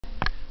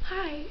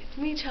Hi, it's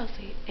me,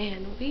 Chelsea,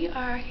 and we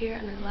are here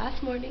on our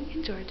last morning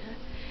in Georgia,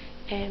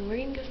 and we're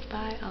going to go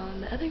spy on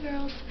the other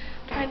girls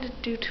trying to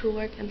do tool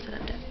work and set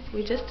up desks.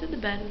 We just did the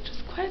bed, which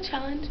was quite a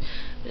challenge,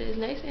 but it is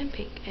nice and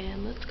pink,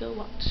 and let's go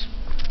watch.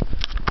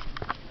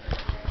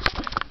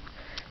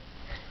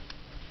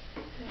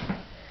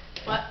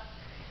 What?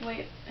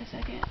 Wait a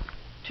second.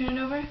 Turn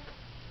it over.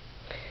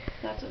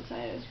 That's what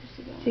side I was supposed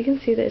to go on. So you can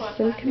see there's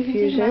some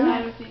confusion.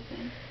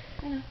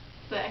 I know.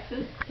 The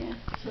X's? Yeah.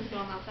 Supposed to go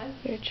on that side?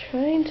 We're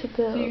trying to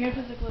build So you're going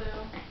to put the glue.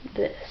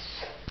 this.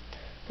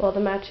 Well, the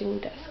matching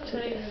desk to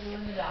Putting this. the glue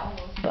in the dowels.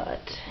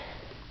 But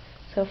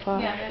so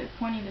far, Yeah, they're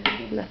pointing the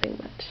bees. nothing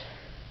much.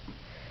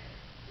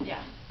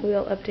 Yeah.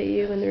 We'll update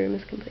you when the room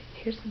is complete.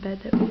 Here's the bed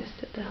that we just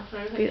did down.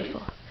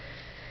 Beautiful.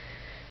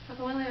 How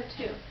come we only have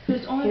two? But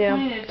it's only You know,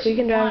 pointed if we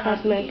can drive one across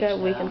on America,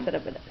 each, we though. can set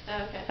up a desk.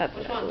 Oh, okay. That's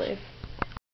Which what I one? believe.